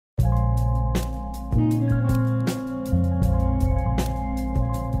I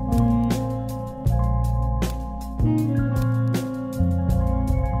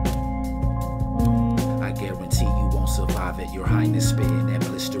guarantee you won't survive it. Your Highness spitting that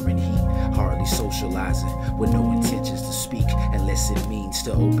blistering heat, hardly socializing with no intentions to speak, unless it means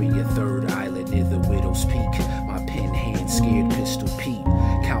to open your third eyelid near the widow's peak. My pen hand scared pistol Pete,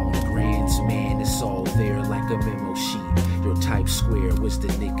 counting grands, man, it's all there like a memo sheet. Your type square was the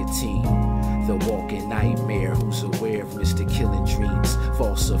nicotine, the walking nightmare who's aware of Mr. Killing dreams,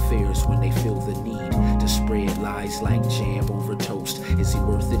 false affairs when they feel the need to spread lies like jam over toast. Is he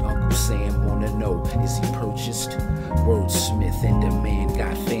worth it? Uncle Sam wanna know, is he purchased? Wordsmith in demand,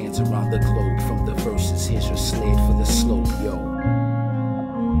 got fans around the globe. From the verses, here's your sled for the slope, yo.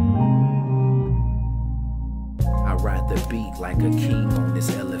 I ride the beat like a king on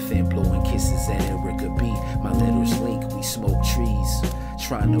this elephant, blowing kisses at Erica B. My letters link, we smoke trees,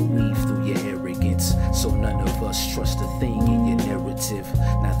 trying to weave through your arrogance, so none of us trust a thing in your narrative.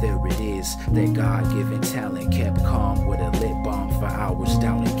 Now there it is, that God-given talent kept calm with a lit bomb for hours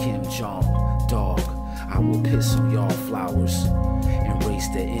down in Kim Jong. Dog, I will piss on y'all flowers and raise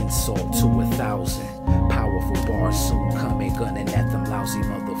the insult to 1,000. Powerful bars soon coming, gunning at them lousy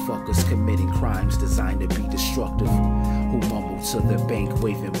motherfuckers committing crimes designed to be destructive, who mumble to the bank,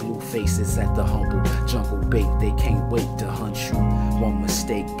 waving blue faces at the humble jungle bait. They can't wait to hunt you. One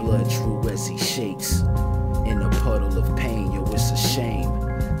mistake, blood drew as he shakes in a puddle of pain. Yo, it's a shame,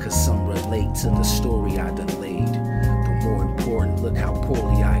 cause some relate to the story I done laid, but more important, look how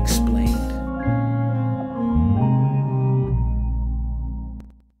poorly I explained.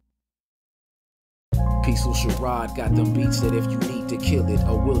 Peaceful Sherad got them beats that if you need to kill it,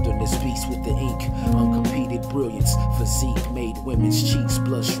 a wilderness beast with the ink, uncompeted brilliance, physique made women's cheeks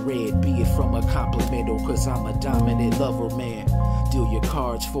blush red, be it from a compliment or cause I'm a dominant lover, man. Deal your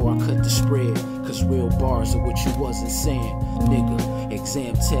cards before I cut the spread, cause real bars are what you wasn't saying, nigga.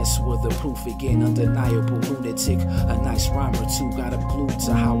 Exam tests were the proof again, undeniable lunatic. A nice rhyme or two got up glued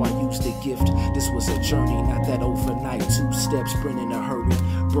to how I used the gift. This was a journey, not that overnight 2 steps, sprint in a hurry.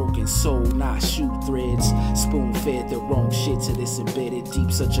 Broken soul, not shoe threads. Spoon fed the wrong shit to this embedded deep,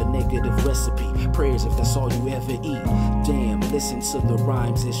 such a negative recipe. Prayers if that's all you ever eat. Damn, listen to the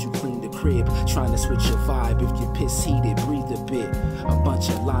rhymes as you clean the crib, trying to switch your vibe. If you're piss heated, breathe a bit. A bunch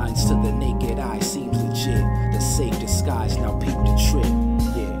of lines to the naked eye seems legit. The safe disguise, now peep the trick.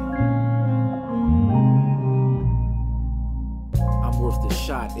 Yeah, I'm worth the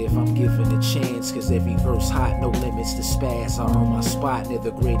shot if I'm given a chance, cause every verse hot, no limits to spaz. I earn my spot, near the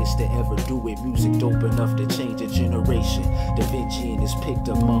greatest to ever do it. Music dope enough to change a generation. Tha Vengian is picked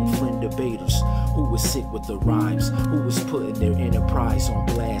among friend debaters who was sick with the rhymes, who was putting their enterprise on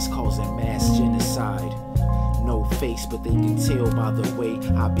blast, causing mass genocide. No face, but they can tell by the way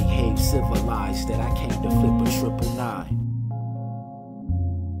I behave civilized that I came to flip a 999.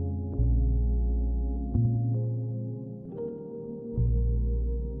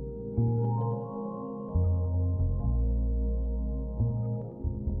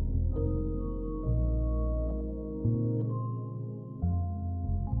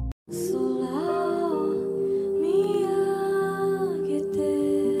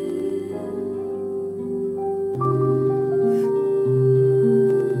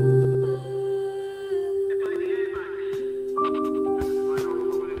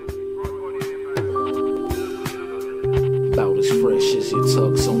 Fresh as your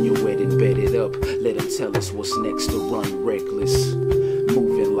tugs on your wedding, bedded up. Let them tell us what's next to run reckless.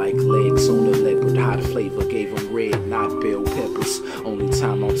 Moving like legs on a leopard. Hot flavor gave them red, not bell peppers. Only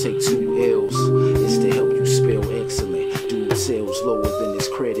time I'll take 2 L's is to help you spell excellent. Dude sales lower than his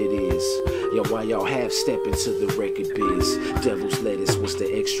credit is. Yo, why y'all half step into the record biz? Devil's lettuce was the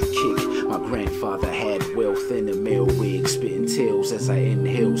extra kick. My grandfather had wealth in a male wig, spitting tales as I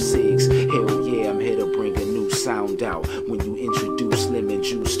inhale cigs. Hell yeah, I'm here to bring a new sound out when you introduce lemon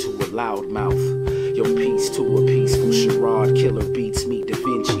juice to a loud mouth. Yo, peace to a peaceful Sherad, killer beats meet Tha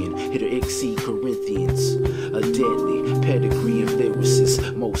Vengian, hitter exceed Corinthians. A deadly pedigree of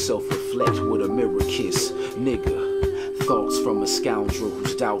lyricists, most self-reflect with a mirror kiss. Nigga, thoughts from a scoundrel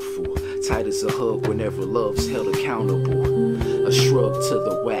who's doubtful, tight as a hug whenever love's held accountable. A shrug to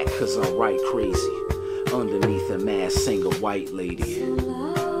the whack cause I write crazy, underneath a mask sang a white lady.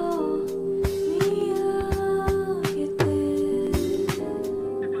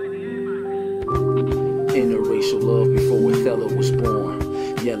 Interracial love before Othello was born,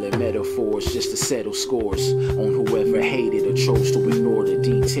 yelling metaphors just to settle scores on whoever hated or chose to ignore the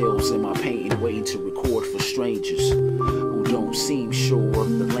details in my painting, waiting to record for strangers who don't seem sure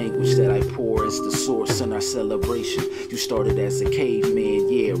of the language that I pour as the source in our celebration. You started as a caveman,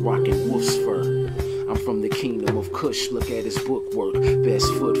 yeah, rocking wolf's fur. Kush, look at his bookwork.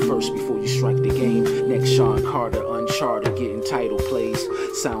 Best foot first before you strike the game. Next Sean Carter, Uncharted, getting title plays.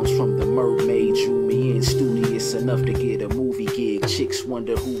 Sounds from the Mermaid drew me in. Studious enough to get a movie gig. Chicks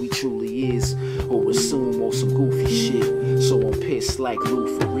wonder who he truly is, or assume on some goofy shit. So I'm pissed like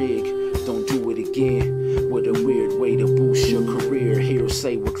Lou Ferrig. Don't do it again. What a weird way to boost your career.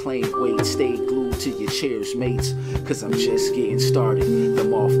 Hearsay will claim weight. Stay glued to your chairs, mates, cause I'm just getting started.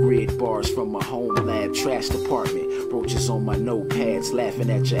 Them off-grid bars from my home lab, trash department. Roaches on my notepads, laughing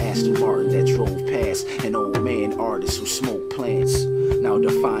at your Aston Martin that drove past. An old man artist who smoked plants. Now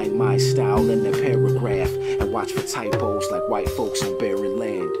define my style in a paragraph, and watch for typos like white folks on barren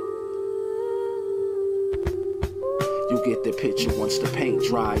land. You get the picture once the paint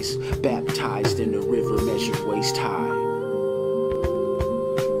dries, baptized in a river measured waist high.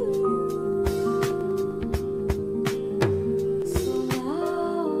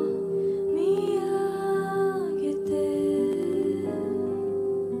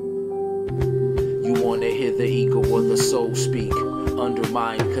 You wanna hear the ego or the soul speak?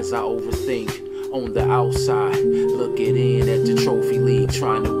 Undermine cause I overthink. On the outside, looking in at the trophy league,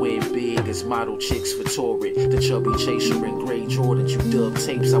 trying to win big as model chicks for Torrid. The chubby chaser in gray Jordans, you dub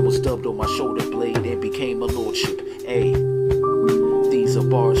tapes. I was dubbed on my shoulder blade and became a lordship. Ayy, these are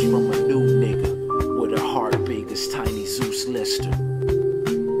bars from a new nigga with a heart big as tiny Zeus Lester.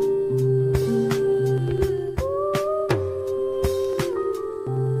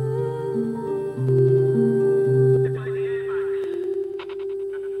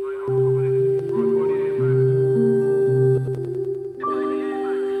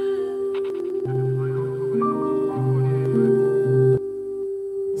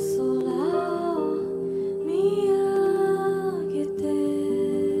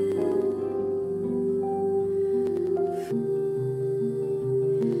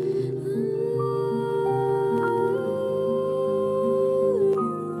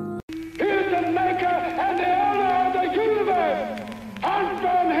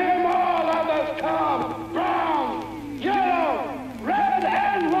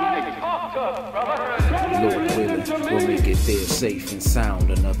 We'll make it there safe and sound.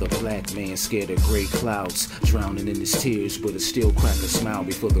 Another black man scared of gray clouds, drowning in his tears, but it still cracked a smile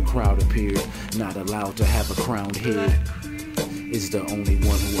before the crowd appeared. Not allowed to have a crowned head. Is the only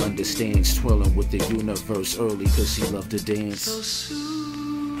one who understands, twirling with the universe early cause she loved to dance.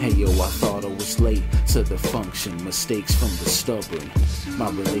 Hey yo, I thought I was late to the function, mistakes from the stubborn. My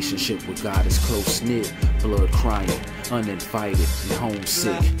relationship with God is close-knit, blood crying, uninvited and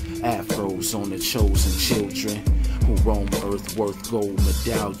homesick. Afros on the chosen children who roam earth worth gold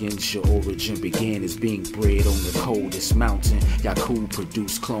medallions. Your origin began as being bred on the coldest mountain. Yakub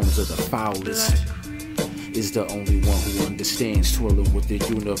produced clones of the foulest. Is the only one who understands, twirling with the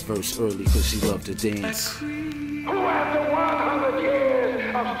universe early cause she loved to dance. Who after 100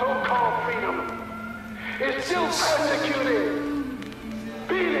 years of so-called freedom is still persecuting,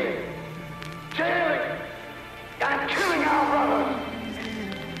 beating, jailing, and killing our brothers.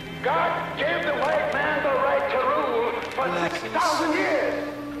 God gave the white man the right to rule for 6,000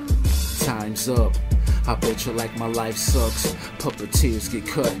 years. Time's up. I bet you like my life sucks. Puppeteers get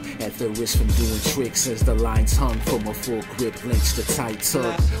cut at the wrist from doing tricks as the lines hung from a full grip links to tight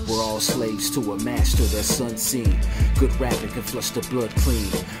tug. We're all slaves to a master that's unseen. Good rapping can flush the blood clean.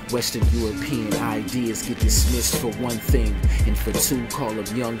 Western European ideas get dismissed for one thing, and for two call him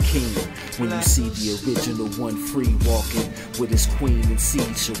young king. When you see the original one free walking with his queen in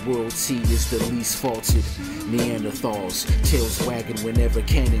siege, your world T is the least faulted. Neanderthals, tails wagging whenever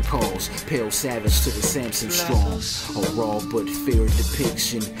cannon calls. Pale savage to the Samson strong, a raw but fair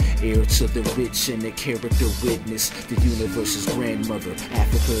depiction, heir to the rich and the character witness. The universe's grandmother,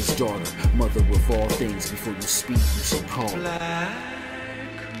 Africa's daughter, mother of all things. Before you speak, you should call. And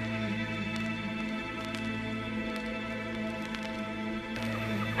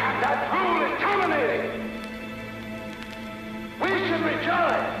that rule is terminating. We should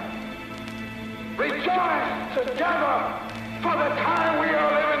rejoice together, for the time we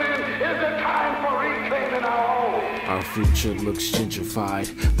are living in is the time for reclaiming our home. Our future looks gentrified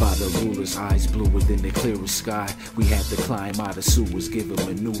by the ruler's eyes bluer than the clearest sky. We had to climb out of sewers, give them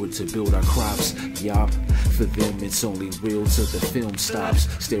manure to build our crops. Yup, for them it's only real till the film stops.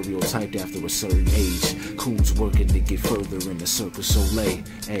 Stereotyped after a certain age. Coons working to get further in the Cirque du Soleil.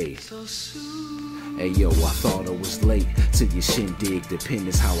 Hey. Hey yo, I thought I was late to your shindig,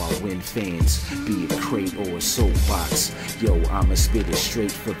 depending how I win fans, be it crate or a soapbox. Yo, I'ma spit it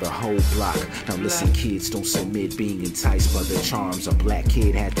straight for the whole block. Now listen kids, don't submit being enticed by the charms. A black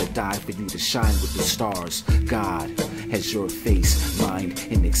kid had to die for you to shine with the stars. God has your face, mind,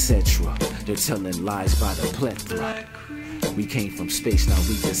 and etc. They're telling lies by the plethora. We came from space, now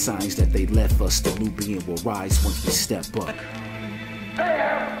read the signs that they left us. The Nubian will rise once we step up. They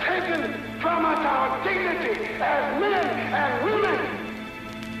have taken from us our dignity as men and women.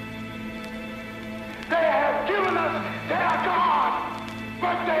 They have given us their God,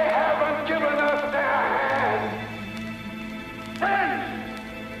 but they haven't given us their hand. Friends,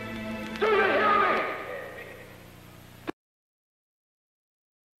 do you hear me?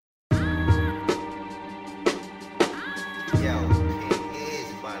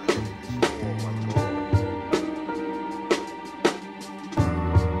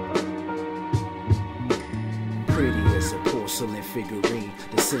 Porcelain figurine,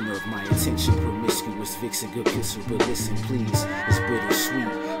 the center of my attention, promiscuous vixen, good kisser, but listen please, it's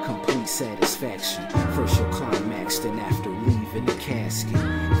bittersweet, complete satisfaction. First you'll climax, then after leaving the casket,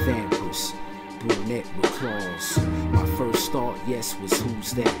 vampiress, brunette with claws. My first thought, yes, was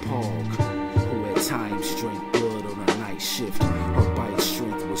who's that pog, who at times drank blood on her night shift. Her bite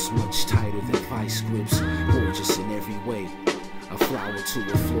strength was much tighter than vice grips, gorgeous in every way. A flower to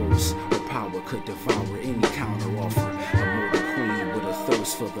a florist, her power could devour any counter offer. A mortal queen with a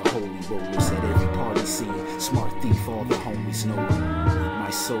thirst for the holy rollers at every party scene. Smart thief, all the homies know her. My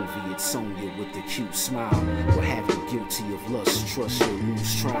Soviet Sonia with the cute smile will have you guilty of lust, trust you'll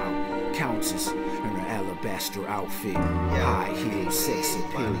lose trial. Countess in her alabaster outfit, high heels, sex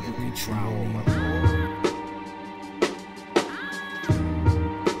appeal, you can drown me.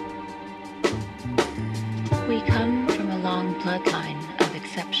 We come from a long bloodline of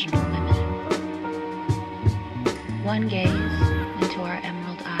exceptional women. One gaze into our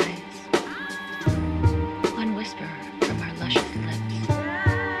emerald eyes, one whisper from our luscious lips,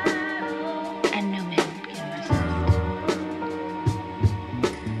 and no man can resist.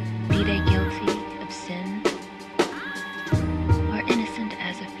 Be they guilty of sin, or innocent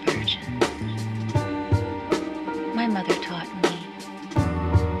as a virgin. My mother taught me,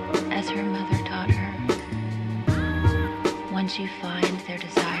 as her mother taught her. Once you find their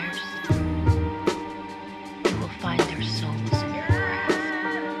desires, you will find their souls in your grasp.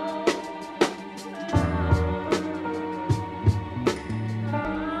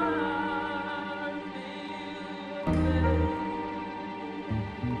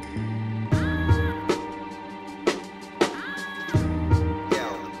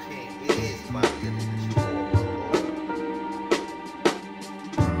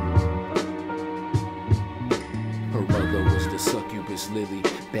 Lily,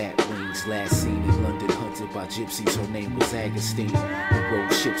 bat wings, last seen in London, hunted by gypsies. Her name was Agostine, who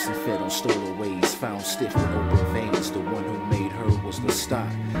rode ships and fed on stowaways, found stiff with open veins. The one who made her was Lestat,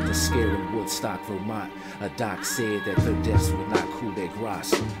 the scare in Woodstock, Vermont. A doc said that their deaths were not coup de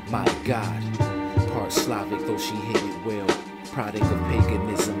grace. My God, part Slavic though she hid it well. Product of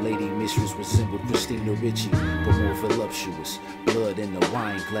paganism, lady mistress resembled Christina Ricci, but more voluptuous. Blood in the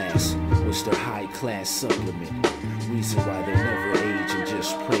wine glass was their high-class supplement. Reason why they never age and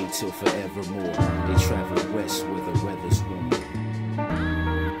just pray till forevermore. They travel west where the weather's warm.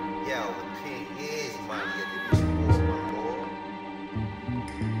 Yo, the king is mightier than this war, my lord.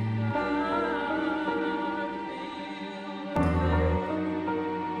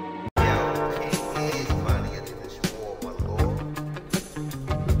 Yo, the king is mightier than this war, my lord.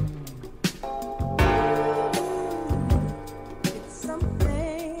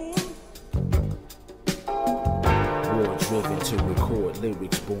 Driven to record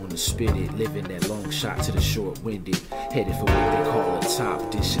lyrics, born to spit it, living that long shot to the short-winded, headed for what they call a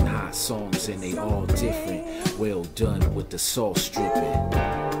top, dishing hot songs and they all different, well done with the sauce dripping,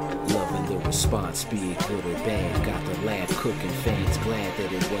 loving the response, be it good or bad, got the lab cooking, fans glad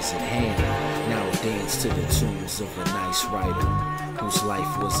that it wasn't hand, now dance to the tunes of a nice writer, whose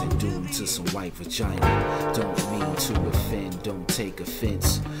life wasn't doomed to some white vagina. Don't mean to offend, don't take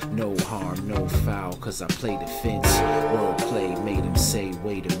offense. No harm, no foul, cause I play defense. Wordplay made him say,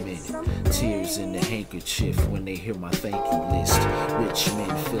 wait a minute. Tears in the handkerchief when they hear my thank you list. Rich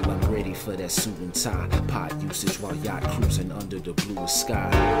men feel I'm ready for that suit and tie. Pot usage while yacht cruising under the bluest sky.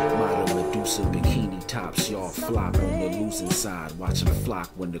 Model Medusa bikini tops, y'all flop on the losing side. Watch them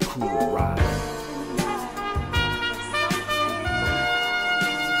flock when the crew arrive.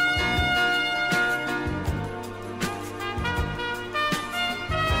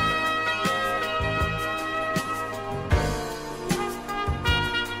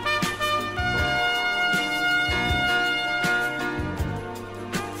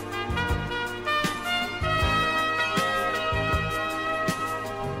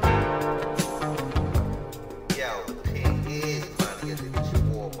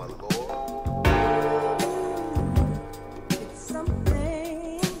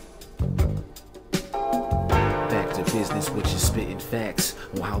 business, which is spitting facts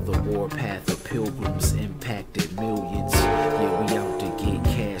on how the warpath of pilgrims impacted millions. Yeah, we out to get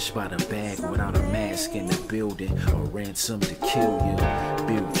cash by the bag without a mask in the building, or ransom to kill you.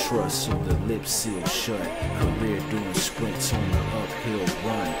 Build trust so the lips sealed shut. Career doing sprints on the uphill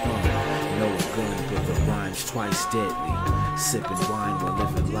run. No gun, but the rhymes twice deadly. Sipping wine while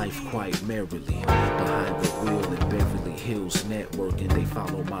living life quite merrily. Behind the wheel in Beverly Hills networking, they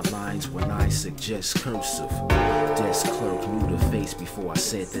follow my lines when I suggest cursive. Desk clerk knew the face before I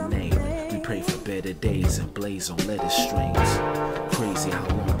said the name. We pray for better days and blaze on letter strings. Crazy how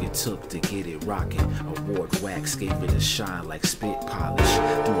long it took to get it rocking. Award wax gave it a shine like spit polish.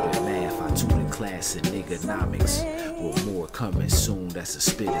 Through the math, I tutored class in niggonomics. With more coming soon, that's a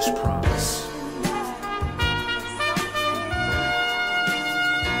spitter's promise.